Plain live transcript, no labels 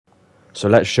So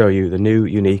let's show you the new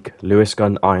unique Lewis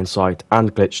gun iron sight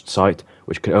and glitched sight,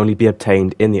 which can only be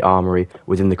obtained in the armory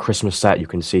within the Christmas set you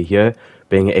can see here,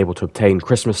 being able to obtain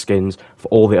Christmas skins for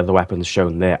all the other weapons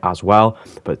shown there as well.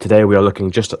 But today we are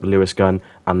looking just at the Lewis gun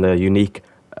and the unique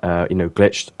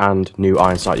glitched and new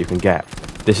iron sight you can get.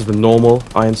 This is the normal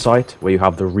iron sight, where you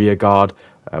have the rear guard,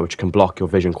 which can block your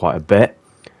vision quite a bit.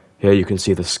 Here you can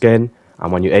see the skin,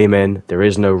 and when you aim in, there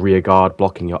is no rear guard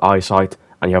blocking your eyesight,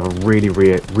 and you have a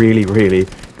really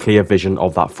clear vision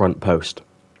of that front post.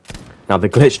 Now the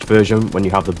glitched version, when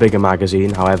you have the bigger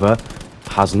magazine, however,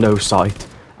 has no sight,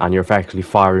 and you're effectively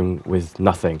firing with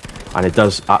nothing. And it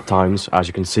does, at times, as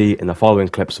you can see in the following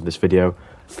clips of this video,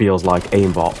 feels like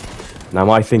aimbot. Now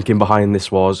my thinking behind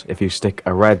this was, if you stick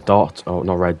a red dot, or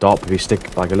not red dot, but if you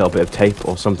stick like a little bit of tape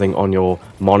or something on your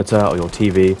monitor or your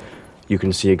TV, you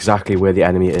can see exactly where the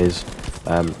enemy is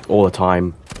all the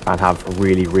time and have a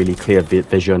really clear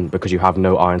vision, because you have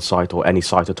no iron sight or any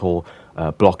sight at all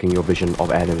blocking your vision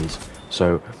of enemies.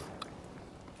 So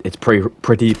it's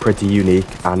pretty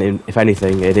unique, and if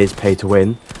anything, it is pay to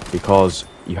win, because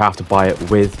you have to buy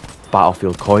it with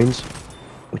Battlefield coins,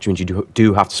 which means you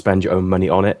do have to spend your own money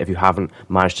on it if you haven't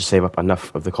managed to save up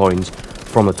enough of the coins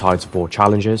from the Tides of War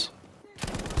challenges.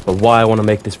 But why I want to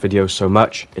make this video so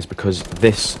much is because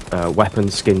this weapon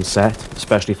skin set,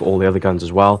 especially for all the other guns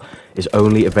as well, is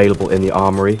only available in the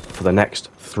armory for the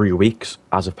next 3 weeks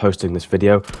as of posting this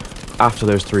video. After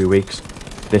those 3 weeks,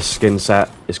 this skin set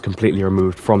is completely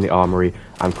removed from the armory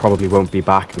and probably won't be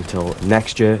back until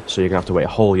next year, so you're going to have to wait a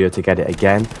whole year to get it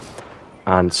again.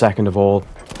 And second of all,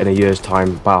 in a year's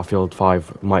time, Battlefield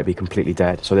 5 might be completely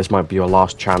dead, so this might be your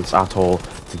last chance at all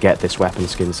to get this weapon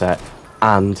skin set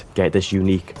and get this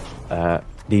unique,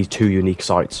 these two unique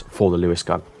sights for the Lewis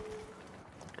gun.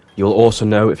 You'll also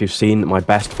know, if you've seen my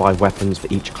best 5 weapons for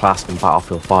each class in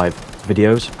Battlefield 5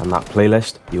 videos and that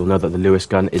playlist, you'll know that the Lewis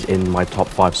gun is in my top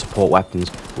 5 support weapons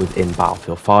within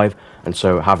Battlefield 5, and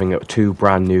so having 2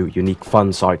 brand new unique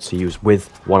fun sights to use with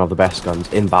one of the best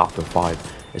guns in Battlefield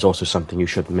 5 is also something you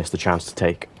shouldn't miss the chance to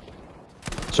take.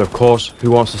 So of course,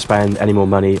 who wants to spend any more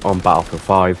money on Battlefield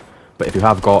 5? But if you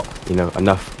have got,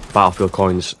 enough Battlefield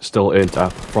coins still earned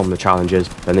up from the challenges,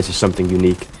 then this is something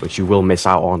unique which you will miss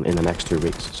out on in the next 2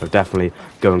 weeks. So definitely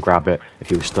go and grab it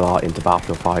if you still are into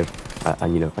Battlefield 5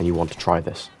 and you want to try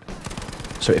this.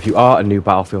 So if you are a new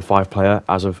Battlefield 5 player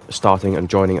as of starting and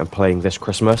joining and playing this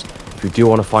Christmas, if you do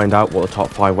want to find out what the top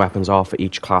 5 weapons are for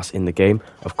each class in the game,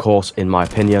 of course in my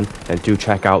opinion, then do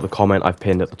check out the comment I've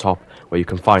pinned at the top, where you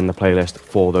can find the playlist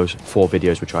for those 4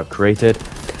 videos which I've created.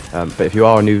 But if you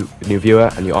are a new viewer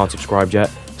and you aren't subscribed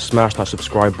yet, smash that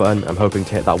subscribe button. I'm hoping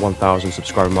to hit that 1,000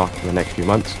 subscriber mark in the next few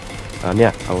months. And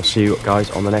yeah, I will see you guys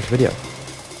on the next video.